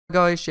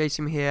Guys,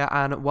 Jason here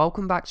and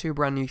welcome back to a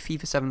brand new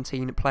FIFA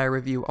 17 player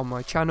review on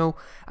my channel.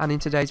 And in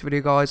today's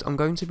video guys, I'm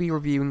going to be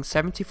reviewing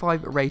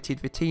 75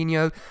 rated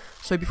Vitinho.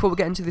 So before we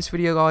get into this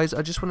video guys,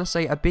 I just want to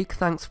say a big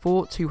thanks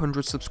for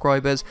 200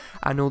 subscribers,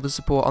 and all the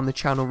support on the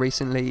channel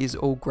recently is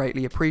all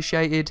greatly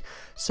appreciated.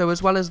 So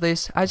as well as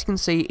this, as you can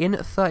see, in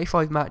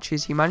 35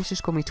 matches he managed to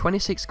score me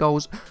 26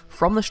 goals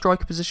from the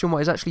striker position,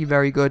 what is actually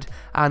very good,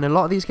 and a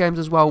lot of these games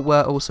as well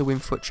were also in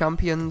FUT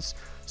Champions.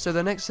 So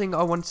the next thing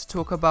I wanted to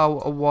talk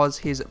about was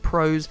his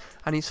pros,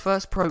 and his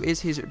first pro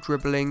is his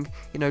dribbling.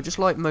 You know, just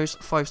like most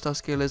 5-star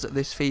skillers at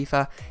this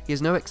FIFA, he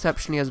is no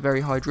exception. He has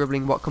very high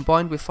dribbling, what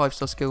combined with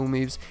 5-star skill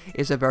moves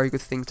is a very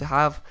good thing to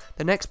have.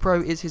 The next pro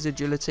is his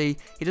agility.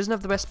 He doesn't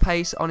have the best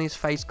pace on his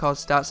face card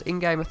stats. In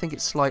game I think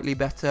it's slightly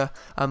better,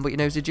 but you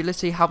know, his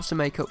agility helps to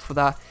make up for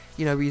that.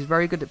 You know, he's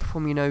very good at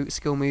performing, you know,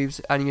 skill moves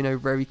and, you know,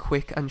 very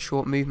quick and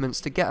short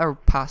movements to get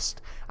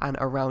past and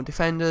around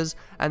defenders.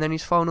 And then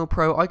his final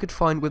pro I could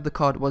find with the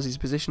card was his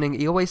positioning.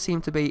 He always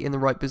seemed to be in the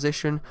right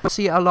position. I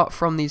see it a lot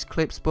from these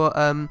clips, but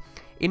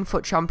in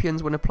FUT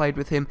Champions when I played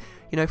with him,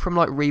 you know, from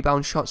like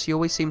rebound shots, he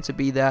always seemed to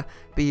be there,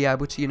 be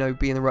able to, you know,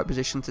 be in the right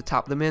position to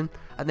tap them in.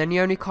 And then the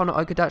only con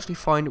I could actually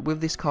find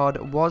with this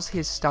card was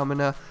his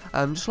stamina.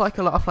 Just like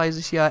a lot of players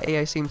this year,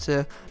 EA seemed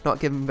to not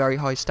give him very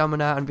high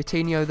stamina, and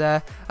Vitinho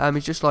there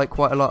is just like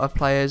quite a lot of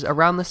players.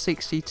 Around the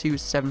 60 to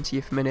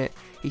 70th minute,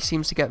 he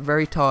seems to get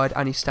very tired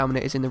and his stamina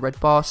is in the red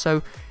bar.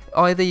 So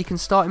either you can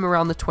start him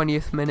around the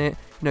 20th minute,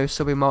 you know,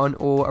 sub him on,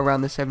 or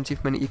around the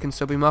 70th minute you can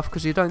sub him off,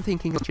 because you don't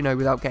think he can, you know,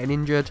 without getting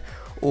injured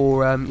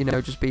or you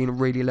know, just being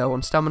really low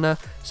on stamina.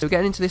 So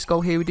getting into this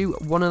goal here, we do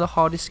one of the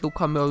hardest skill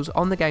combos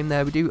on the game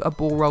there. We do a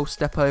ball roll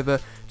step over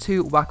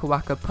to Waka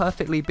Waka,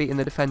 perfectly beating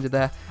the defender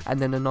there, and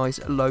then a nice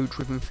low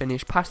driven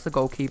finish past the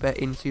goalkeeper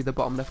into the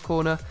bottom left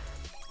corner.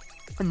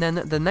 And then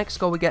the next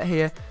goal we get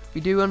here,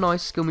 we do a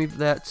nice skill move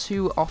there,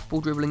 2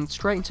 off-ball dribbling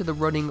straight into the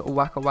running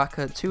Waka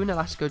Waka, 2 an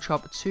Elasco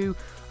chop, 2,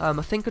 I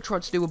think I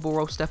tried to do a ball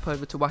roll step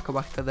over to Waka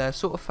Waka there,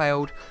 sort of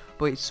failed,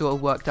 but it sort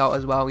of worked out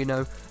as well, you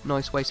know,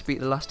 nice way to beat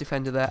the last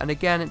defender there. And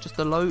again, just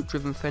the low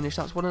driven finish,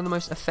 that's one of the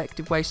most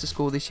effective ways to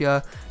score this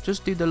year.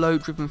 Just do the low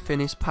driven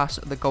finish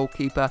past the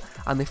goalkeeper,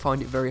 and they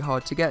find it very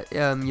hard to get,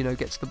 you know,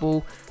 get to the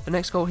ball. The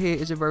next goal here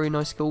is a very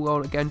nice skill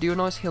goal, again, do a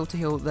nice heel to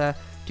heel there,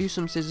 do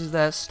some scissors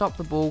there, stop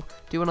the ball,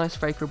 do a nice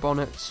faker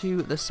bonnet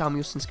to the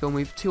Samuelson skill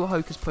move, to a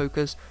hocus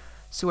pocus.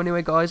 So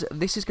anyway guys,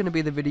 this is going to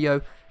be the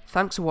video.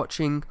 Thanks for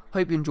watching,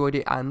 hope you enjoyed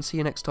it, and see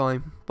you next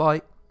time.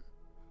 Bye.